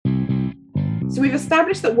So we've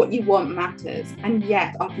established that what you want matters, and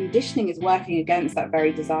yet our conditioning is working against that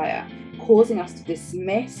very desire, causing us to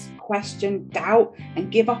dismiss, question, doubt, and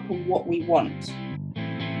give up on what we want.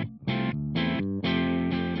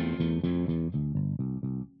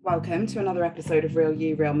 Welcome to another episode of Real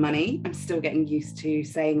You, Real Money. I'm still getting used to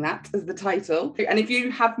saying that as the title. And if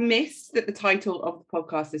you have missed that the title of the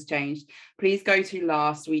podcast has changed, please go to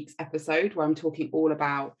last week's episode where I'm talking all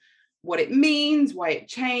about what it means, why it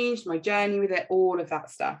changed, my journey with it, all of that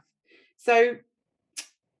stuff. So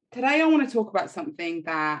today I want to talk about something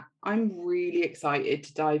that I'm really excited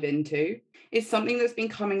to dive into. It's something that's been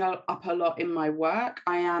coming up a lot in my work.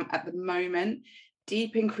 I am at the moment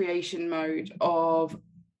deep in creation mode of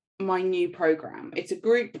my new program. It's a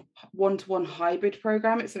group one-to-one hybrid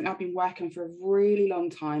program. It's something I've been working for a really long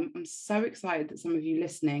time. I'm so excited that some of you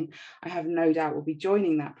listening, I have no doubt, will be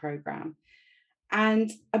joining that program.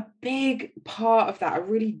 And a big part of that, a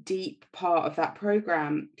really deep part of that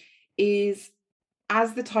program is,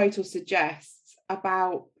 as the title suggests,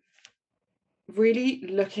 about really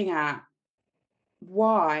looking at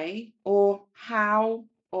why or how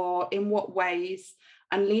or in what ways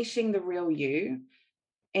unleashing the real you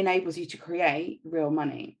enables you to create real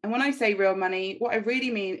money. And when I say real money, what I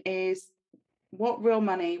really mean is what real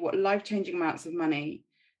money, what life-changing amounts of money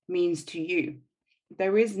means to you.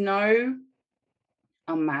 There is no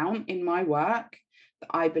amount in my work that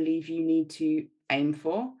I believe you need to aim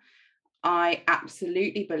for. I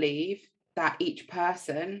absolutely believe that each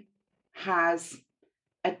person has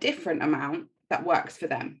a different amount that works for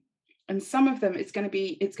them. And some of them it's going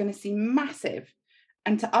to seem massive.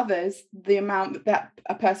 And to others, the amount that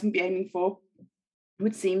a person would be aiming for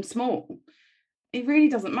would seem small. It really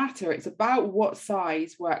doesn't matter. It's about what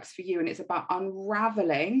size works for you. And it's about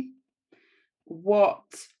unraveling what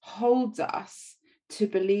holds us to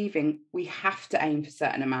believing we have to aim for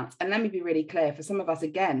certain amounts. And let me be really clear, for some of us,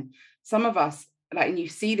 like, and you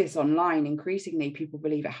see this online increasingly, people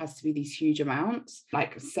believe it has to be these huge amounts,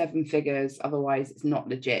 like 7 figures, otherwise it's not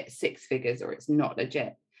legit, 6 figures, or it's not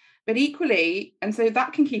legit. But equally, and so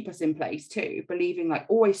that can keep us in place too, believing, like,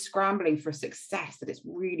 always scrambling for success, that it's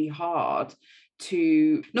really hard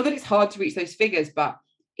to, not that it's hard to reach those figures, but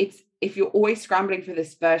it's, if you're always scrambling for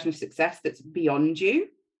this version of success that's beyond you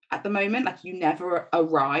at the moment, like you never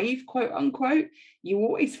arrive, quote unquote, you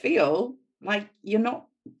always feel like you're not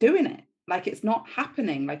doing it, like it's not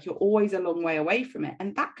happening, like you're always a long way away from it.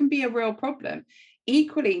 And that can be a real problem.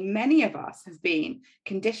 Equally, many of us have been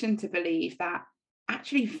conditioned to believe that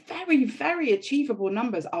actually very, very achievable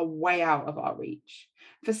numbers are way out of our reach.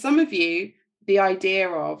 For some of you, the idea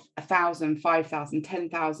of 1,000, 5,000,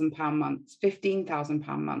 10,000 pound months, 15,000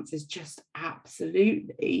 pound months is just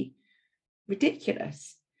absolutely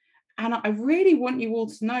ridiculous. And I really want you all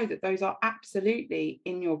to know that those are absolutely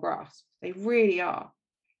in your grasp. They really are.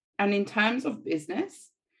 And in terms of business,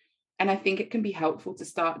 and I think it can be helpful to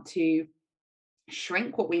start to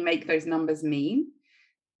shrink what we make those numbers mean,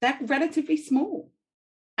 they're relatively small.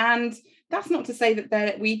 And that's not to say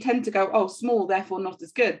that we tend to go, oh, small, therefore not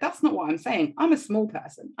as good. That's not what I'm saying. I'm a small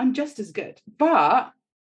person. I'm just as good. But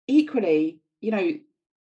equally,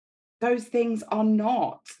 those things are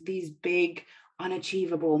not these big,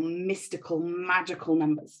 unachievable, mystical, magical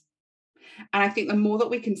numbers. And I think the more that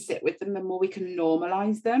we can sit with them, the more we can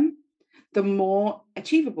normalize them, the more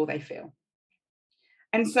achievable they feel.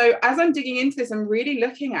 And so as I'm digging into this, I'm really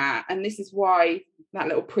looking at, and this is why that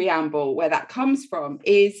little preamble, where that comes from,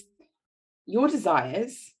 is your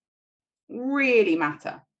desires really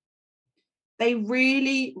matter. They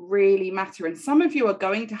really, really matter. And some of you are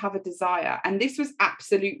going to have a desire. And this was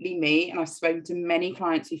absolutely me. And I've spoken to many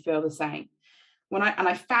clients who feel the same.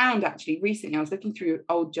 I found, actually recently, I was looking through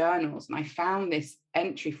old journals and I found this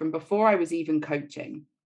entry from before I was even coaching.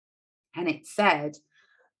 And it said,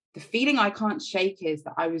 the feeling I can't shake is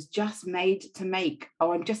that I was just made to make,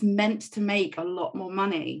 or I'm just meant to make a lot more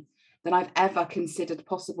money than I've ever considered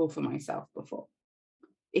possible for myself before.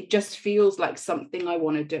 It just feels like something I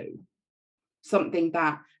want to do, something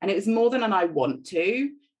that, and it was more than an I want to,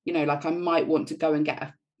 like I might want to go and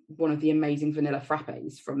get one of the amazing vanilla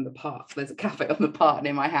frappes from the park. There's a cafe on the park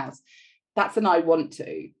near my house. That's an I want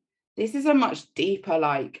to. This is a much deeper,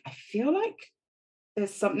 like, I feel like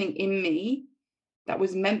there's something in me that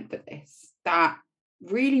was meant for this, that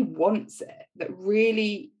really wants it, that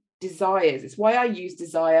really desires. It's why I use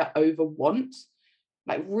desire over want,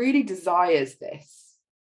 like really desires this,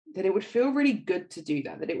 that it would feel really good to do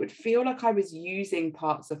that it would feel like I was using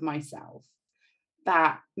parts of myself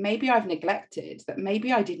that maybe I've neglected, that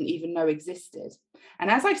maybe I didn't even know existed.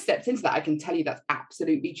 And as I've stepped into that, I can tell you that's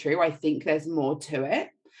absolutely true. I think there's more to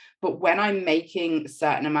it. But when I'm making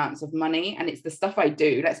certain amounts of money, and it's the stuff I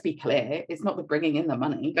do, let's be clear, it's not the bringing in the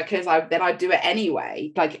money, because I do it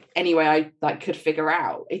anyway, like any way I like could figure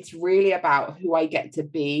out. It's really about who I get to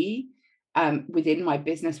be within my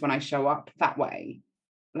business when I show up that way.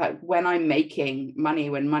 Like when I'm making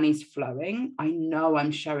money, when money's flowing, I know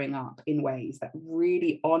I'm showing up in ways that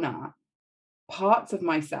really honor parts of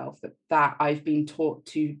myself that I've been taught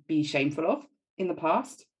to be shameful of in the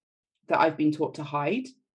past, that I've been taught to hide.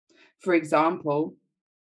 For example,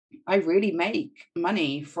 I really make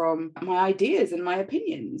money from my ideas and my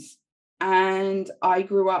opinions. And I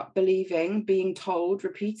grew up being told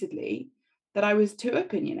repeatedly that I was too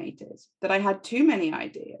opinionated, that I had too many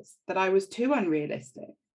ideas, that I was too unrealistic,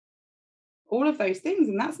 all of those things.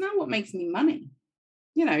 And that's not what makes me money,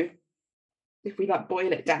 if we like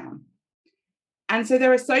boil it down. And so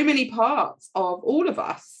there are so many parts of all of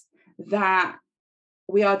us that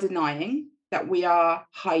we are denying, that we are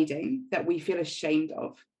hiding, that we feel ashamed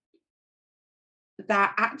of,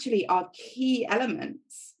 that actually are key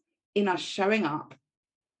elements in us showing up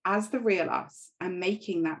as the real us and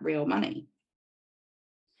making that real money.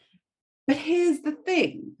 But here's the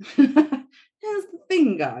thing. Here's the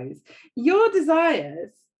thing, guys. Your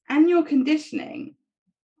desires and your conditioning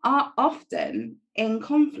are often in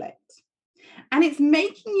conflict. And it's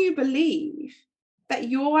making you believe that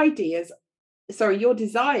your desires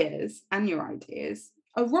and your ideas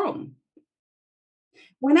are wrong.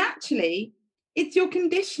 When actually, it's your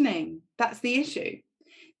conditioning that's the issue.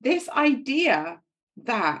 This idea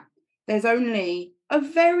that there's only a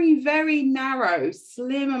very, very narrow,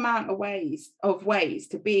 slim amount of ways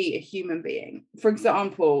to be a human being. For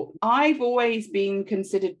example, I've always been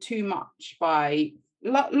considered too much by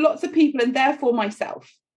lots of people, and therefore myself.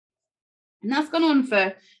 And that's gone on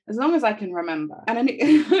for as long as I can remember. And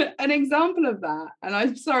an example of that, and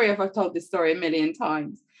I'm sorry if I've told this story a million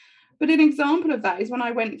times, but an example of that is when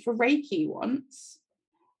I went for Reiki once,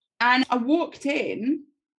 and I walked in,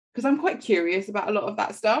 because I'm quite curious about a lot of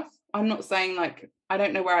that stuff. I'm not saying like, I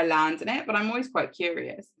don't know where I land in it, but I'm always quite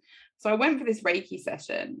curious. So I went for this Reiki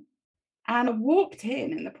session, and I walked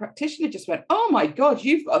in, and the practitioner just went, "Oh my God,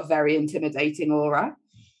 you've got a very intimidating aura."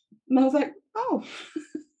 And I was like, "Oh."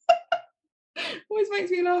 Always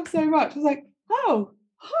makes me laugh so much. I was like, "Oh,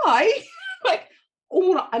 hi." Like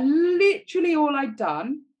all I'd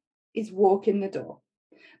done is walk in the door.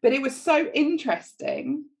 But it was so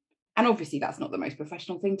interesting. And obviously that's not the most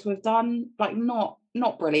professional thing to have done, like not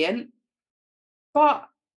brilliant. But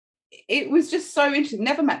it was just so interesting.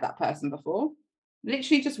 Never met that person before.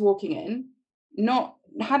 Literally just walking in,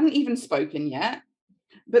 hadn't even spoken yet.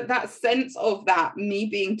 But that sense of that me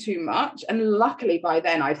being too much, and luckily by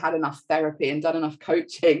then I'd had enough therapy and done enough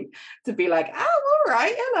coaching to be like, "Oh, all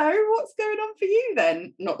right, hello, what's going on for you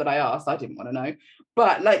then?" Not that I asked, I didn't want to know,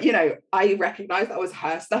 but like, I recognized that was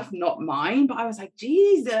her stuff, not mine. But I was like,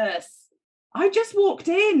 Jesus, I just walked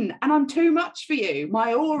in and I'm too much for you.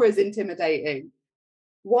 My aura is intimidating.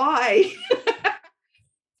 Why?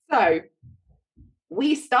 So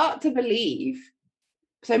we start to believe,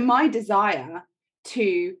 so my desire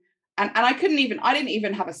to, and I didn't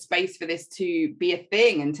even have a space for this to be a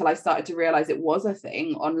thing until I started to realize it was a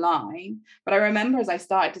thing online. But I remember as I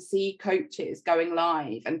started to see coaches going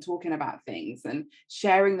live and talking about things and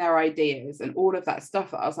sharing their ideas and all of that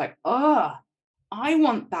stuff, I was like, oh, I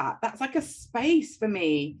want that. That's like a space for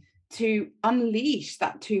me to unleash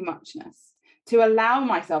that too muchness, to allow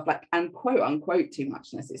myself, like, and quote unquote too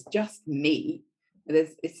muchness. It's just me.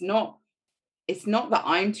 It's not that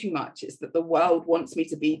I'm too much, it's that the world wants me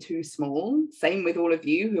to be too small. Same with all of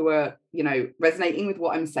you who are, resonating with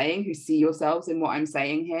what I'm saying, who see yourselves in what I'm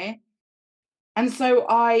saying here. And so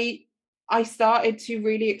I started to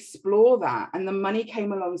really explore that, and the money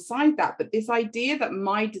came alongside that. But this idea that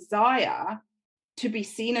my desire to be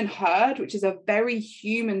seen and heard, which is a very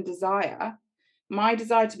human desire, my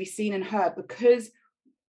desire to be seen and heard, because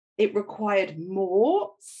it required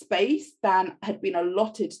more space than had been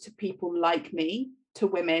allotted to people like me, to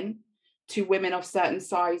women of certain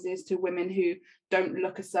sizes, to women who don't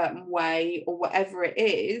look a certain way or whatever it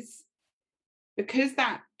is. Because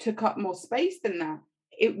that took up more space than that,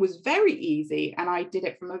 it was very easy, and I did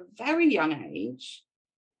it from a very young age,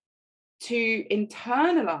 to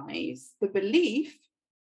internalize the belief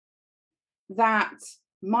that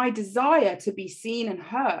my desire to be seen and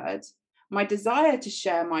heard, my desire to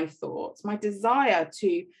share my thoughts, my desire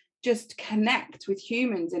to just connect with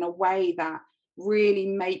humans in a way that really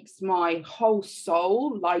makes my whole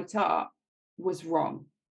soul light up, was wrong.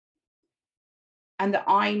 And that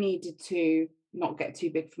I needed to not get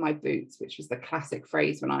too big for my boots, which was the classic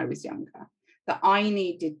phrase when I was younger. that I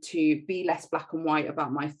needed to be less black and white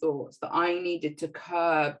about my thoughts, that I needed to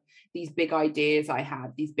curb these big ideas I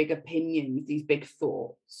had, these big opinions, these big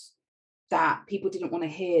thoughts, that people didn't want to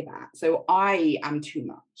hear that. So I am too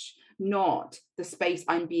much, not the space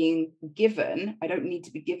I'm being given. I don't need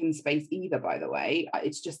to be given space either, by the way.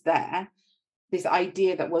 It's just there. This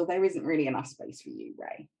idea that, well, there isn't really enough space for you,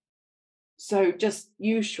 Ray. So just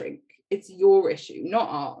you shrink. It's your issue, not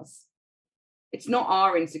ours. It's not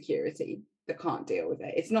our insecurity that can't deal with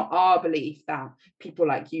it. It's not our belief that people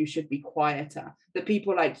like you should be quieter, the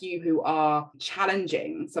people like you who are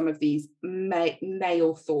challenging some of these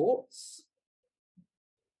male thoughts,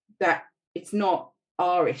 that it's not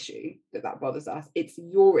our issue that bothers us. It's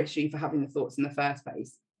your issue for having the thoughts in the first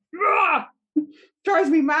place. Drives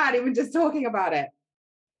me mad even just talking about it.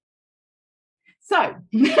 So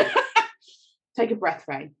take a breath,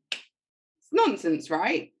 Ray. It's nonsense,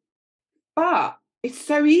 right? But it's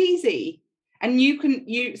so easy. And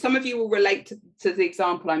some of you will relate to the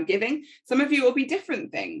example I'm giving. Some of you will be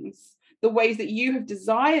different things, the ways that you have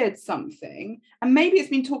desired something, and maybe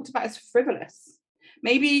it's been talked about as frivolous.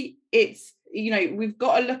 Maybe it's, we've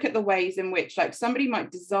got to look at the ways in which, like, somebody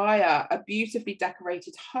might desire a beautifully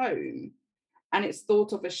decorated home and it's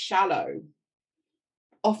thought of as shallow,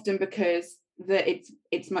 often because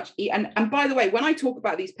it's much, and by the way, when I talk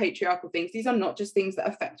about these patriarchal things, these are not just things that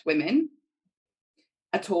affect women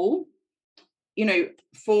at all.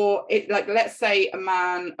 For it, like, let's say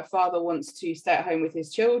a father wants to stay at home with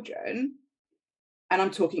his children, and I'm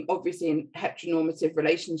talking obviously in heteronormative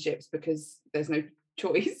relationships because there's no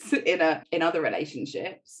choice in other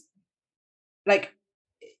relationships, like,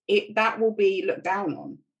 that will be looked down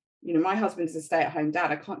on. My husband's a stay-at-home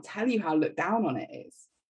dad. I can't tell you how looked down on it is.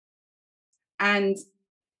 And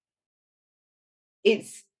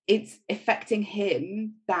it's affecting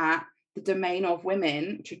him, that the domain of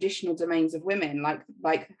women, traditional domains of women,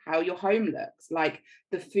 like how your home looks, like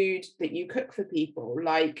the food that you cook for people,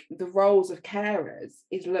 like the roles of carers,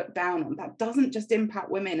 is looked down on. That doesn't just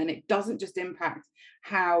impact women, and it doesn't just impact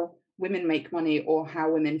how women make money or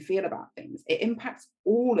how women feel about things. It impacts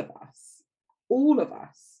all of us.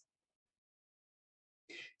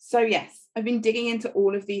 So yes, I've been digging into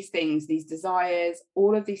all of these things, these desires,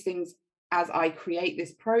 all of these things, as I create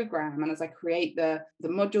this program and as I create the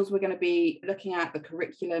modules we're going to be looking at, the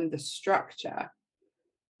curriculum, the structure.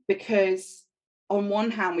 Because on one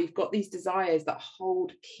hand, we've got these desires that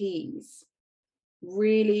hold keys,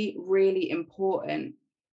 really, really important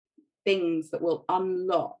things that will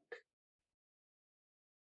unlock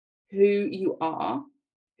who you are,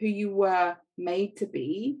 who you were made to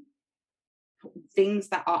be, things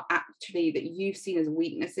that are actually, that you've seen as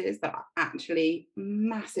weaknesses, that are actually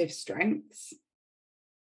massive strengths,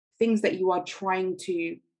 things that you are trying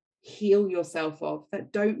to heal yourself of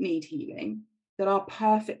that don't need healing, that are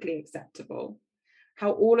perfectly acceptable,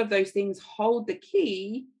 how all of those things hold the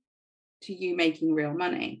key to you making real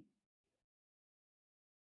money.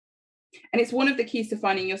 And it's one of the keys to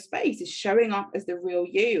finding your space, is showing up as the real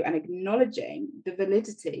you and acknowledging the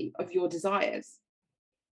validity of your desires.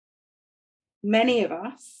 Many of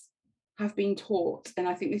us have been taught, and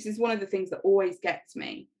I think this is one of the things that always gets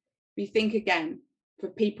me. We think, again, for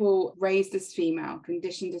people raised as female,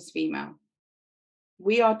 conditioned as female,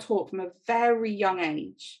 we are taught from a very young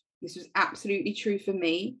age. This was absolutely true for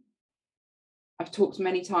me. I've talked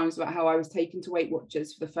many times about how I was taken to Weight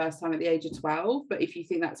Watchers for the first time at the age of 12. But if you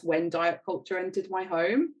think that's when diet culture entered my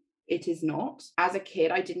home, it is not. As a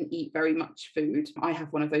kid, I didn't eat very much food. I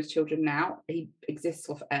have one of those children now. He exists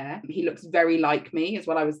off air. He looks very like me as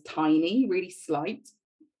well. I was tiny, really slight.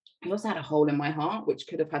 I also had a hole in my heart, which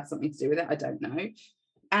could have had something to do with it. I don't know.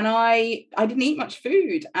 And I didn't eat much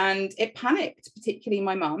food, and it panicked, particularly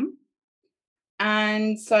my mum.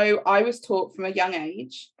 And so I was taught from a young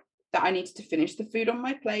age that I needed to finish the food on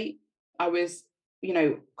my plate. I was,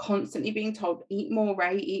 constantly being told, eat more,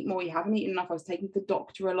 Ray, eat more. You haven't eaten enough. I was taking to the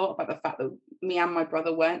doctor a lot about the fact that me and my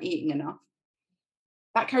brother weren't eating enough.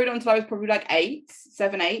 That carried on until I was probably like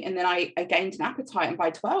 7, 8. And then I gained an appetite. And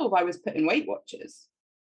by 12, I was put in Weight Watchers.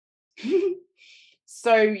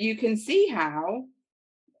 So you can see how,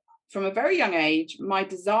 from a very young age, my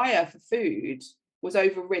desire for food was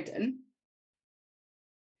overridden.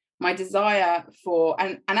 My desire for,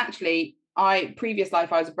 and actually, previous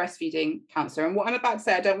life, I was a breastfeeding counsellor. And what I'm about to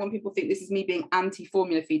say, I don't want people to think this is me being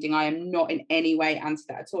anti-formula feeding. I am not in any way anti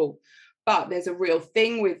that at all. But there's a real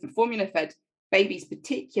thing with formula fed babies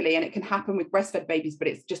particularly, and it can happen with breastfed babies, but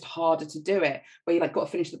it's just harder to do it, where you got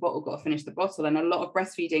to finish the bottle. And a lot of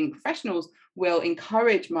breastfeeding professionals will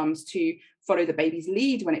encourage mums to follow the baby's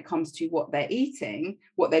lead when it comes to what they're eating,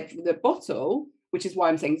 the bottle, which is why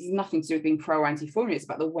I'm saying this is nothing to do with being pro or anti-formula. It's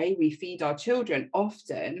about the way we feed our children.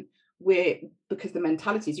 Often because the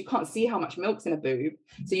mentality is you can't see how much milk's in a boob,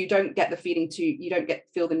 so you don't get the feeling you don't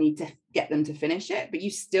feel the need to get them to finish it. But you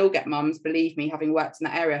still get mums, believe me, having worked in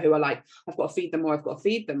that area, who are like, I've got to feed them more, I've got to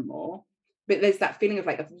feed them more. But there's that feeling of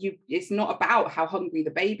like, it's not about how hungry the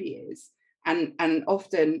baby is. And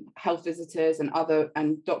often health visitors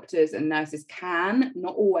and doctors and nurses can,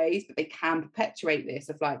 not always, but they can perpetuate this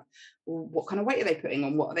of like, well, what kind of weight are they putting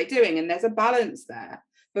on? What are they doing? And there's a balance there.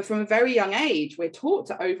 But from a very young age, we're taught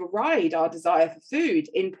to override our desire for food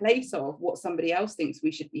in place of what somebody else thinks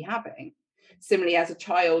we should be having. Similarly, as a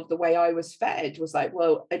child, the way I was fed was like,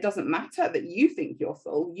 well, it doesn't matter that you think you're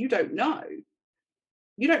full. You don't know.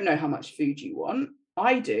 You don't know how much food you want.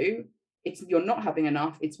 I do. You're not having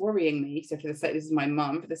enough. It's worrying me. So for the sake, this is my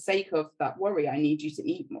mum, for the sake of that worry, I need you to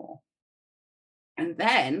eat more. And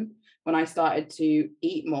then when I started to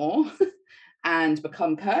eat more, and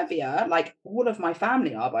become curvier, like all of my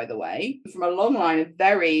family are, by the way, from a long line of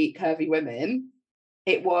very curvy women,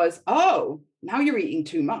 it was, oh, now you're eating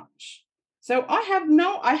too much. So I had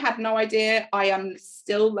no idea. I am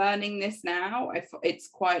still learning this now. It's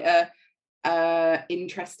quite a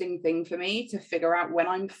interesting thing for me to figure out when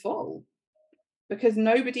I'm full, because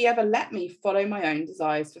nobody ever let me follow my own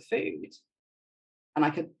desires for food. And I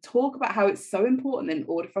could talk about how it's so important. In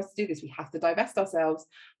order for us to do this, we have to divest ourselves.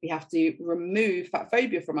 We have to remove fat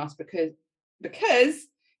phobia from us, because if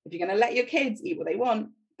you're going to let your kids eat what they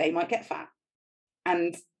want, they might get fat.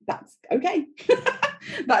 And that's okay.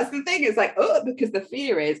 That's the thing. It's like, oh, because the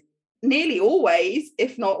fear is nearly always,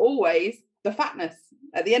 if not always, the fatness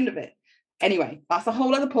at the end of it. Anyway, that's a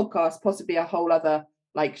whole other podcast, possibly a whole other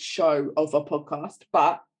like show of a podcast.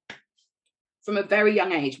 But from a very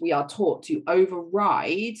young age, we are taught to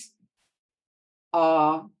override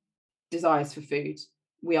our desires for food.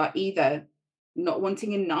 We are either not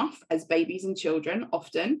wanting enough as babies and children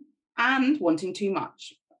often, and wanting too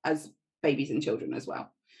much as babies and children as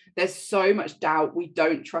well. There's so much doubt. We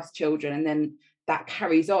don't trust children. And then that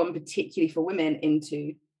carries on, particularly for women,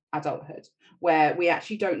 into adulthood, where we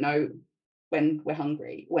actually don't know when we're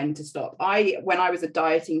hungry, when to stop. When I was a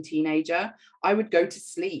dieting teenager, I would go to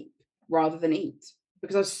sleep rather than eat,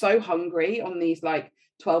 because I was so hungry on these like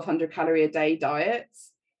 1,200 calorie a day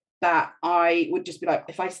diets that I would just be like,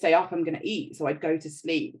 if I stay up, I'm going to eat. So I'd go to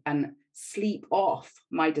sleep and sleep off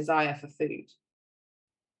my desire for food.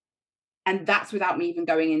 And that's without me even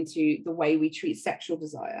going into the way we treat sexual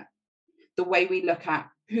desire, the way we look at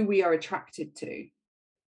who we are attracted to.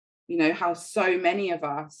 You know, how so many of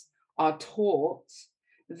us are taught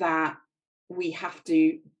that we have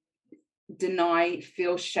to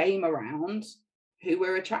feel shame around who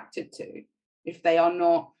we're attracted to if they are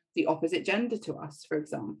not the opposite gender to us, for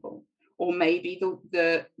example, or maybe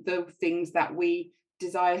the things that we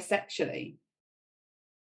desire sexually.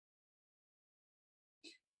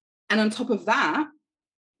 And on top of that,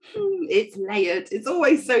 it's layered. It's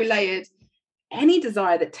always so layered. Any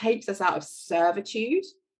desire that takes us out of servitude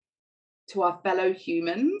to our fellow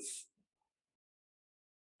humans,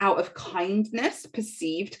 out of kindness,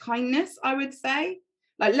 perceived kindness, I would say.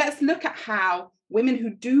 Like, let's look at how women who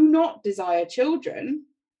do not desire children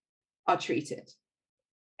are treated.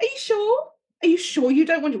 Are you sure? Are you sure you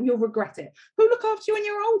don't want to? You'll regret it. Who'll look after you when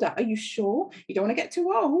you're older? Are you sure you don't want to get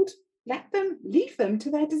too old? Leave them to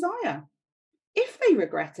their desire. If they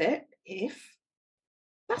regret it,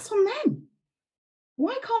 that's on them.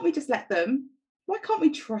 Why can't we just let them? Why can't we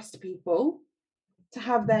trust people to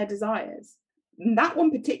have their desires? And that one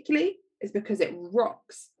particularly is because it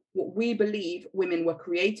rocks what we believe women were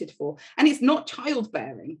created for. And it's not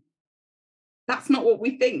childbearing. That's not what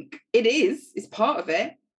we think. It is. It's part of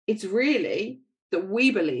it. It's really that we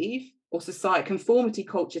believe, or society, conformity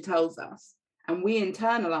culture tells us, and we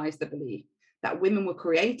internalize the belief that women were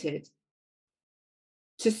created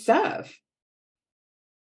to serve,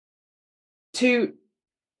 to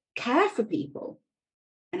care for people.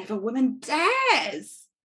 And if a woman dares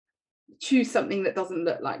choose something that doesn't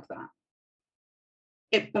look like that,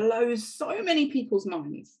 it blows so many people's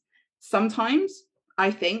minds. Sometimes,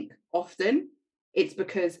 I think, often, it's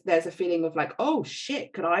because there's a feeling of like, oh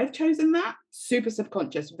shit, could I have chosen that? Super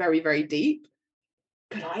subconscious, very, very deep.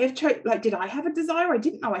 Could I have chosen, like, did I have a desire? I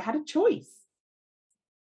didn't know I had a choice.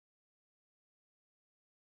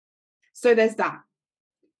 So there's that.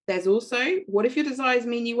 There's also, what if your desires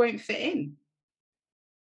mean you won't fit in?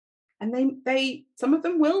 And they some of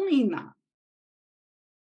them will mean that.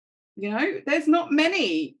 You know, there's not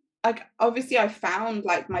many. Like, obviously I found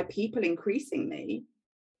like my people increasingly,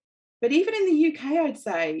 but even in the UK, I'd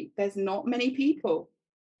say there's not many people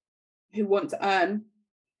who want to earn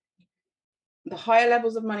the higher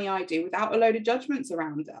levels of money I do without a load of judgments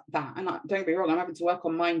around that. And don't get me wrong, I'm having to work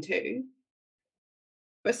on mine too.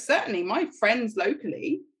 But certainly my friends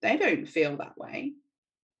locally, they don't feel that way.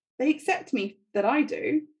 They accept me that I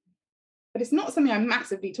do, but it's not something I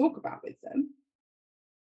massively talk about with them.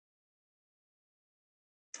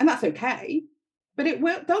 And that's okay. But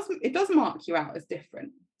it does mark you out as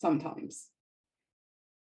different sometimes.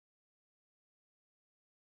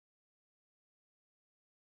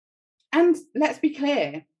 And let's be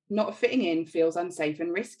clear, not fitting in feels unsafe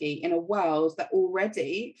and risky in a world that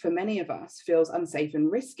already, for many of us, feels unsafe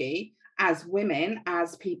and risky as women,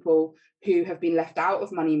 as people who have been left out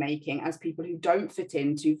of money making, as people who don't fit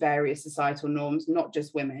into various societal norms, not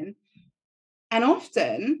just women. And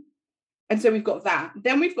often, and so we've got that.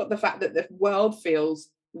 Then we've got the fact that the world feels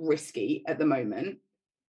risky at the moment,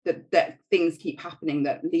 that things keep happening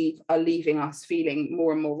that are leaving us feeling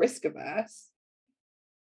more and more risk averse.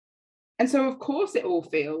 And so, of course, it all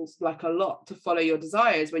feels like a lot to follow your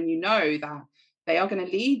desires when you know that they are going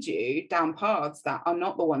to lead you down paths that are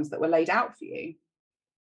not the ones that were laid out for you.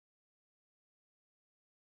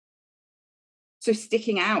 So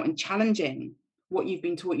sticking out and challenging what you've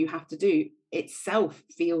been taught you have to do itself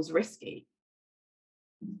feels risky.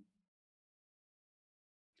 And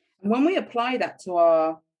when we apply that to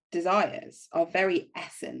our desires, our very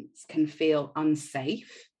essence can feel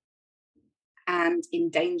unsafe and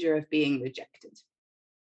in danger of being rejected.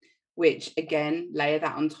 Which again, layer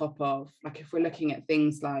that on top of, like, if we're looking at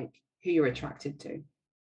things like who you're attracted to,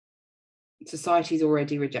 society's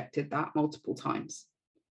already rejected that multiple times.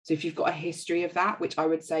 So if you've got a history of that, which I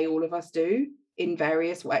would say all of us do in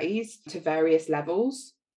various ways to various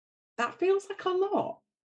levels, that feels like a lot.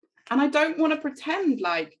 And I don't want to pretend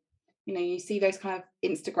like, you see those kind of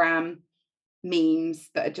Instagram memes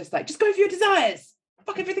that are just like, just go for your desires,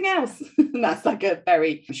 fuck everything else. And that's like a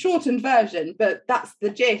very shortened version, but that's the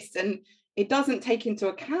gist. And it doesn't take into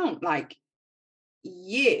account like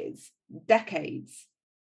years, decades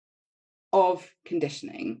of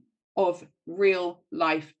conditioning, of real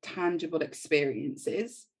life, tangible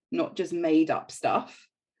experiences, not just made up stuff.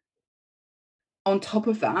 On top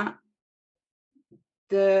of that,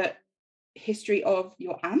 the history of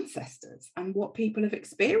your ancestors and what people have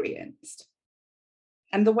experienced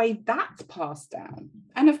and the way that's passed down.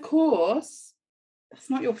 And of course, that's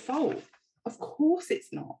not your fault. Of course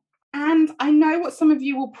it's not. And I know what some of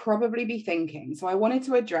you will probably be thinking, so I wanted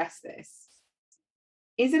to address this.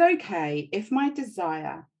 Is it okay if my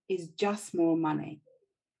desire is just more money?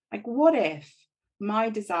 Like, what if my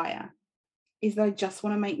desire is that I just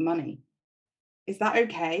want to make money? Is that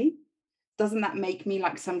okay? Doesn't that make me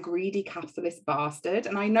like some greedy capitalist bastard?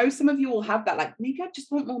 And I know some of you will have that, like, maybe I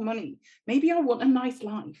just want more money. Maybe I want a nice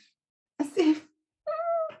life.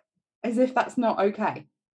 As if that's not okay.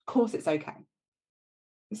 Of course it's okay.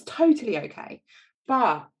 It's totally okay.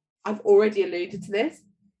 But I've already alluded to this.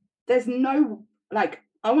 There's no, like,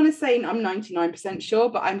 I want to say I'm 99% sure,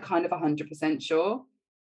 but I'm kind of 100% sure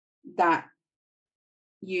that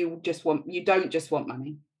you don't just want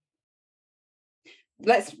money.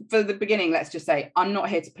 For the beginning, let's just say, I'm not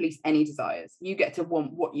here to police any desires. You get to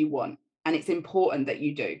want what you want. And it's important that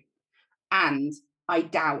you do. And I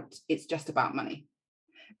doubt it's just about money.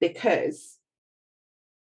 Because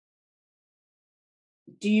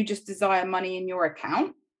do you just desire money in your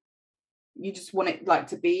account? You just want it like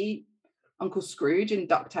to be Uncle Scrooge in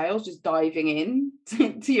DuckTales, just diving in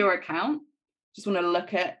to your account? Just want to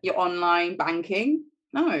look at your online banking?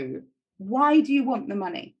 No. Why do you want the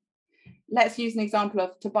money? Let's use an example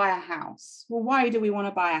of to buy a house. Well, why do we want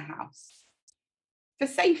to buy a house? For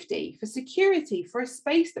safety, for security, for a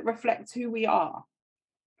space that reflects who we are,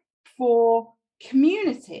 for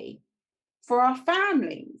community, for our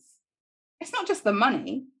families. It's not just the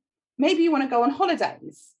money. Maybe you want to go on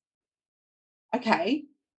holidays. Okay,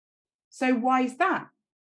 so why is that?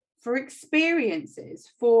 For experiences,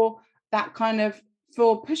 for that kind of,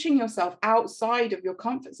 for pushing yourself outside of your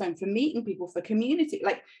comfort zone, for meeting people, for community.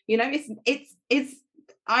 Like, it's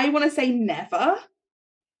I want to say never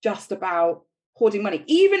just about hoarding money.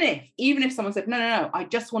 Even if someone said, no, I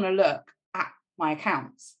just want to look at my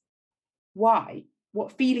accounts. Why?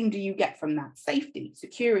 What feeling do you get from that? Safety,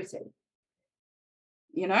 security.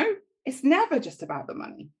 It's never just about the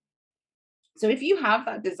money. So if you have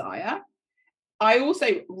that desire, I also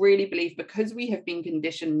really believe, because we have been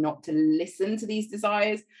conditioned not to listen to these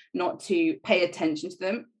desires, not to pay attention to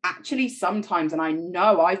them, actually sometimes, and I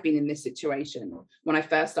know I've been in this situation when I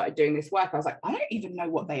first started doing this work, I was like, I don't even know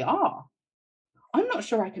what they are. I'm not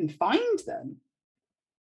sure I can find them.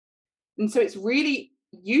 And so it's really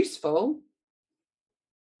useful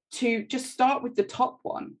to just start with the top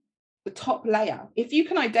one. the top layer. If you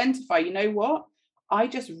can identify, you know what, I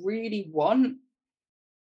just really want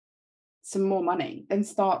some more money, then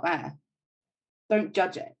start there. Don't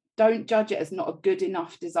judge it. Don't judge it as not a good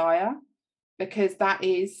enough desire, because that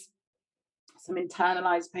is some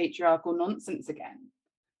internalized patriarchal nonsense again,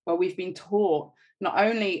 where we've been taught not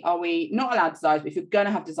only are we not allowed desires, but if you're going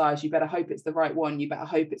to have desires, you better hope it's the right one. You better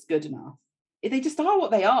hope it's good enough. They just are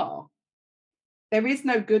what they are. There is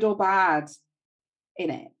no good or bad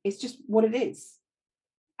in it. It's just what it is.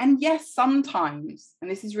 And yes, sometimes,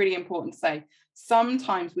 and this is really important to say,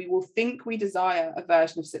 sometimes we will think we desire a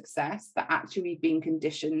version of success that actually we've been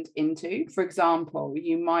conditioned into. For example,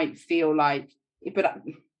 you might feel like,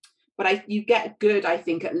 you get good, I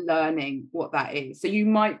think, at learning what that is. So you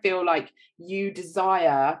might feel like you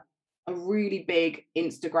desire a really big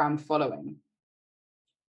Instagram following.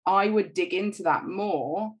 I would dig into that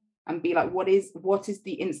more and be like, what is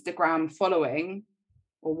the Instagram following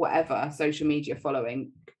or whatever social media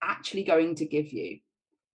following actually going to give you?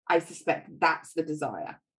 I suspect that's the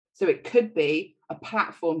desire. So it could be a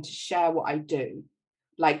platform to share what I do.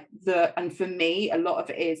 And for me, a lot of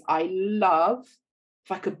it is, I love,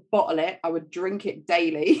 if I could bottle it, I would drink it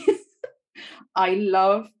daily. I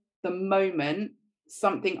love the moment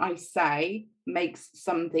something I say makes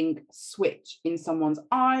something switch in someone's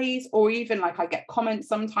eyes, or even like I get comments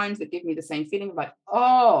sometimes that give me the same feeling of like,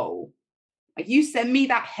 oh, like you send me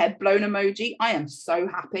that head blown emoji, I am so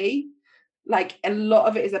happy. Like a lot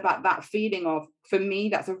of it is about that feeling of, for me,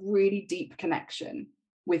 that's a really deep connection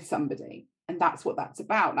with somebody. And that's what that's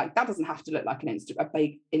about. Like that doesn't have to look like a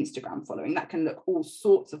big Instagram following. That can look all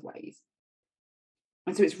sorts of ways.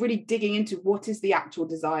 And so it's really digging into what is the actual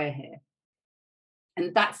desire here.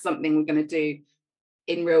 And that's something we're going to do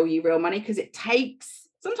in Real You, Real Money, because it takes,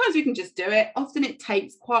 sometimes we can just do it. Often it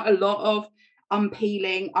takes quite a lot of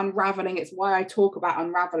unpeeling, unraveling. It's why I talk about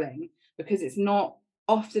unraveling, because it's not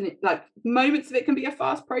often, like moments of it can be a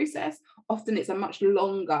fast process. Often it's a much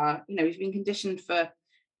longer, we've been conditioned for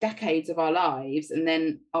decades of our lives, and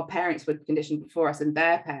then our parents were conditioned before us and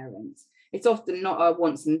their parents. It's often not a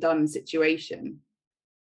once and done situation.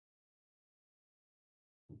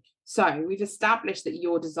 So we've established that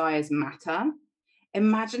your desires matter.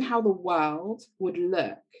 Imagine how the world would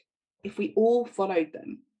look if we all followed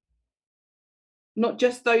them. Not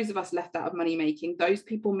just those of us left out of money making, those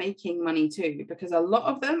people making money too, because a lot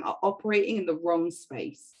of them are operating in the wrong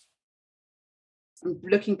space. I'm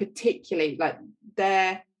looking particularly like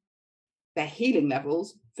their healing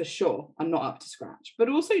levels for sure are not up to scratch, but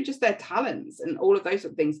also just their talents and all of those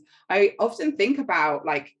sort of things. I often think about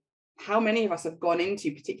like how many of us have gone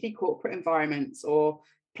into particularly corporate environments or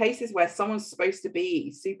places where someone's supposed to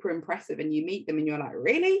be super impressive, and you meet them and you're like,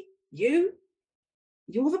 really? You're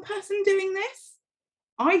the person doing this?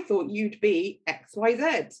 I thought you'd be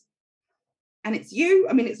XYZ. And it's you.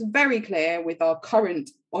 I mean, it's very clear with our current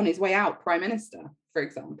on his way out Prime Minister, for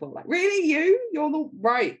example. Like, really, you're the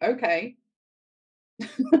right, okay.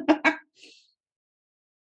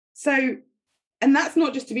 So, and that's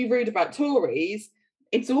not just to be rude about Tories,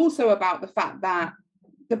 it's also about the fact that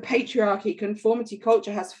the patriarchy conformity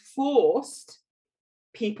culture has forced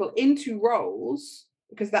people into roles,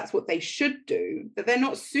 because that's what they should do, that they're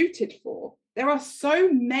not suited for. There are so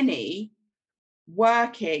many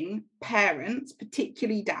working parents,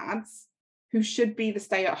 particularly dads, who should be the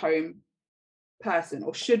stay-at-home person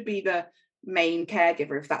or should be the main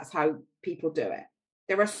caregiver if that's how people do it.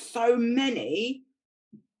 There are so many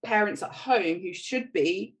parents at home who should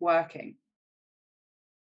be working.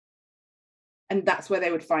 And that's where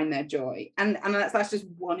they would find their joy. And that's just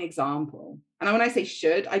one example. And when I say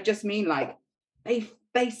should, I just mean like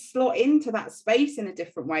they slot into that space in a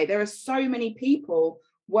different way. There are so many people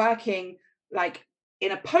working like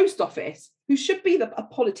in a post office who should be a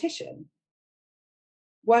politician,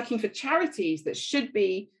 working for charities that should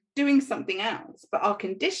be doing something else. But our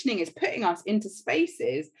conditioning is putting us into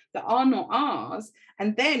spaces that are not ours.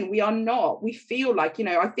 And then we feel like,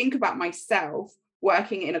 I think about myself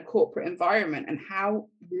working in a corporate environment and how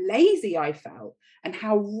lazy I felt and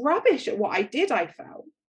how rubbish at what I did I felt.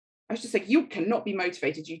 I was just like, you cannot be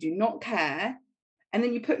motivated. You do not care. And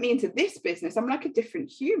then you put me into this business. I'm like a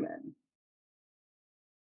different human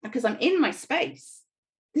because I'm in my space.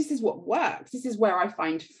 This is what works. This is where I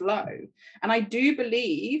find flow. And I do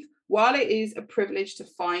believe, while it is a privilege to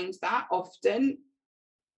find that often,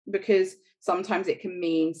 because sometimes it can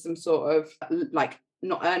mean some sort of like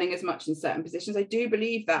not earning as much in certain positions, I do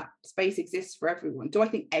believe that space exists for everyone. Do I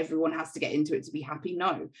think everyone has to get into it to be happy?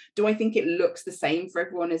 No. Do I think it looks the same for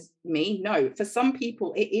everyone as me? No. For some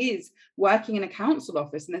people, it is working in a council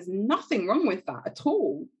office, and there's nothing wrong with that at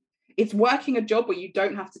all. It's working a job where you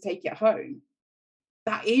don't have to take it home.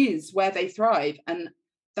 That is where they thrive. And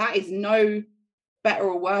that is no better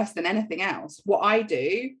or worse than anything else. What I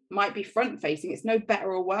do might be front facing. It's no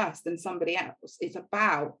better or worse than somebody else. It's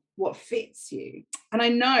about what fits you. And I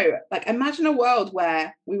know, like, imagine a world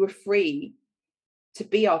where we were free to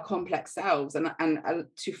be our complex selves and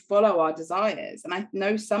to follow our desires. And I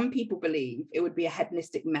know some people believe it would be a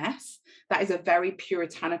hedonistic mess. That is a very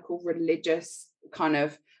puritanical, religious kind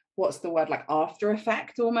of, what's the word, like after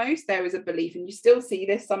effect almost. There is a belief, and you still see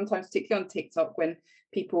this sometimes, particularly on TikTok, when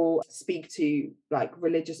people speak to like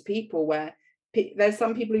religious people, where there's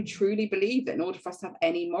some people who truly believe that in order for us to have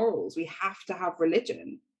any morals, we have to have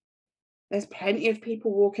religion. There's plenty of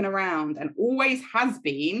people walking around, and always has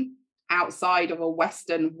been, outside of a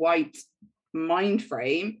Western white mind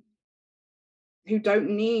frame, who don't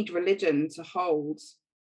need religion to hold,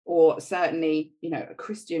 or certainly, you know, a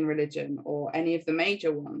Christian religion or any of the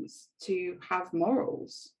major ones, to have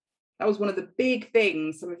morals. That was one of the big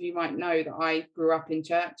things, some of you might know, that I grew up in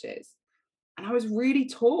churches. And I was really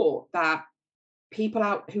taught that people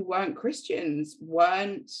out who weren't Christians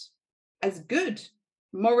weren't as good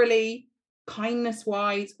morally,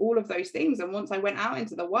 kindness-wise, all of those things. And once I went out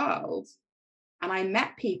into the world and I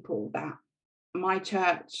met people that my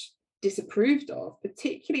church disapproved of,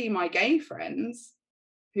 particularly my gay friends,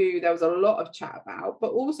 who there was a lot of chat about,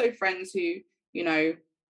 but also friends who, you know,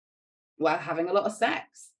 were having a lot of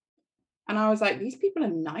sex. And I was like, these people are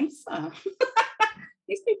nicer.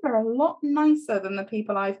 These people are a lot nicer than the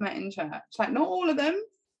people I've met in church. Like, not all of them,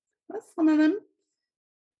 but some of them.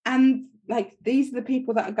 And like, these are the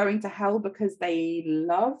people that are going to hell because they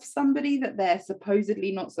love somebody that they're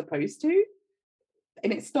supposedly not supposed to.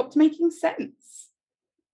 And it stopped making sense.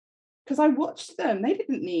 Because I watched them. They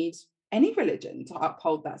didn't need any religion to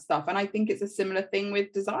uphold that stuff. And I think it's a similar thing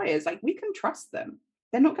with desires. Like, we can trust them.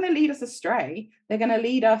 They're not going to lead us astray. They're going to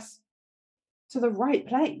lead us to the right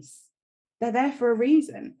place. They're there for a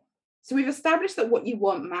reason. So we've established that what you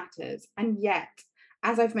want matters. And yet,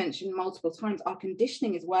 as I've mentioned multiple times, our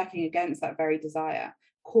conditioning is working against that very desire,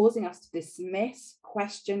 causing us to dismiss,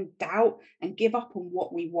 question, doubt, and give up on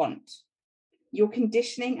what we want. Your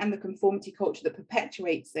conditioning and the conformity culture that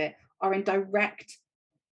perpetuates it are in direct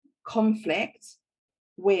conflict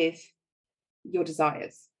with your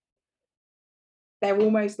desires. They're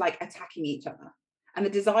almost like attacking each other. And the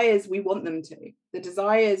desires, we want them to. The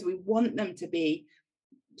desires, we want them to be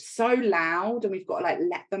so loud, and we've got to like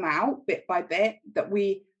let them out bit by bit, that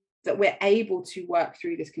we're able to work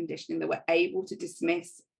through this conditioning, that we're able to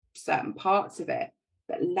dismiss certain parts of it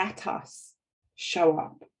that let us show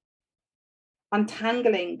up.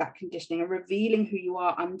 Untangling that conditioning and revealing who you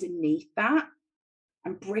are underneath that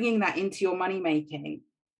and bringing that into your money making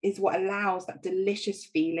is what allows that delicious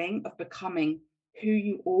feeling of becoming who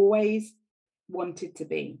you always wanted to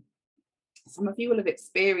be. Some of you will have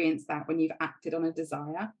experienced that when you've acted on a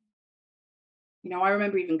desire. You know, I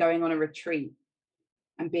remember even going on a retreat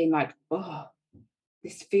and being like, oh,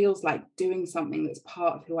 this feels like doing something that's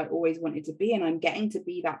part of who I always wanted to be. And I'm getting to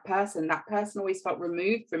be that person. That person always felt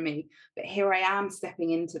removed from me, but here I am stepping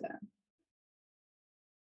into them.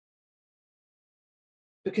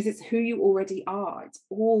 Because it's who you already are. It's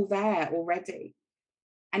all there already.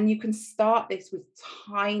 And you can start this with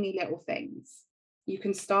tiny little things. You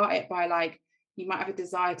can start it by, like, you might have a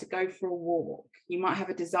desire to go for a walk. You might have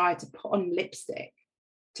a desire to put on lipstick,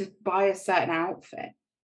 to buy a certain outfit,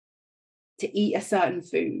 to eat a certain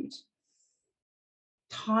food.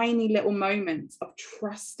 Tiny little moments of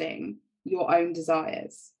trusting your own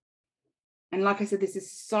desires. And like I said, this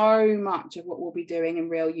is so much of what we'll be doing in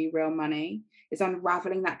Real You, Real Money, is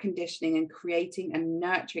unraveling that conditioning and creating and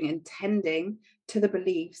nurturing and tending to the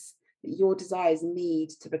beliefs that your desires need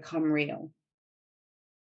to become real.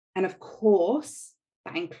 And of course,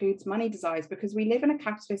 that includes money desires, because we live in a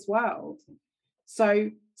capitalist world.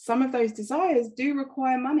 So some of those desires do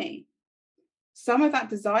require money. Some of that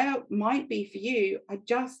desire might be for you, I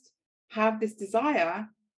just have this desire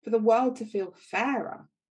for the world to feel fairer.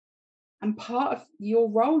 And part of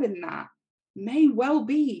your role in that may well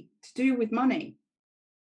be to do with money.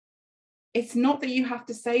 It's not that you have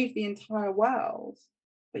to save the entire world,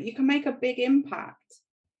 but you can make a big impact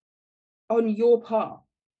on your part.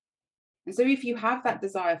 And so if you have that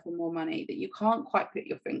desire for more money that you can't quite put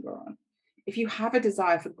your finger on, if you have a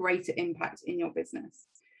desire for greater impact in your business,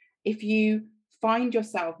 if you find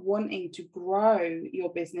yourself wanting to grow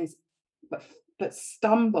your business, but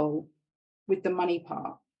stumble with the money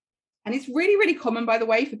part. And it's really, really common, by the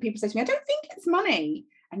way, for people to say to me, I don't think it's money.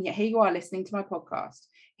 And yet here you are listening to my podcast.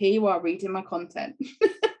 Here you are reading my content.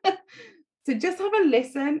 So just have a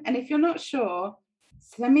listen. And if you're not sure,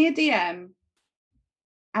 send me a DM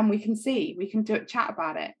and we can do a chat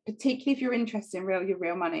about it, particularly if you're interested in Real Your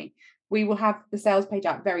Real Money. We will have the sales page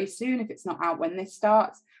out very soon if it's not out when this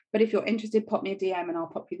starts. But if you're interested, pop me a DM and I'll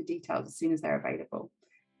pop you the details as soon as they're available.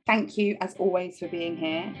 Thank you, as always, for being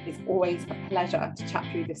here. It's always a pleasure to chat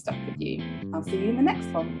through this stuff with you. I'll see you in the next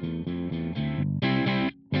one.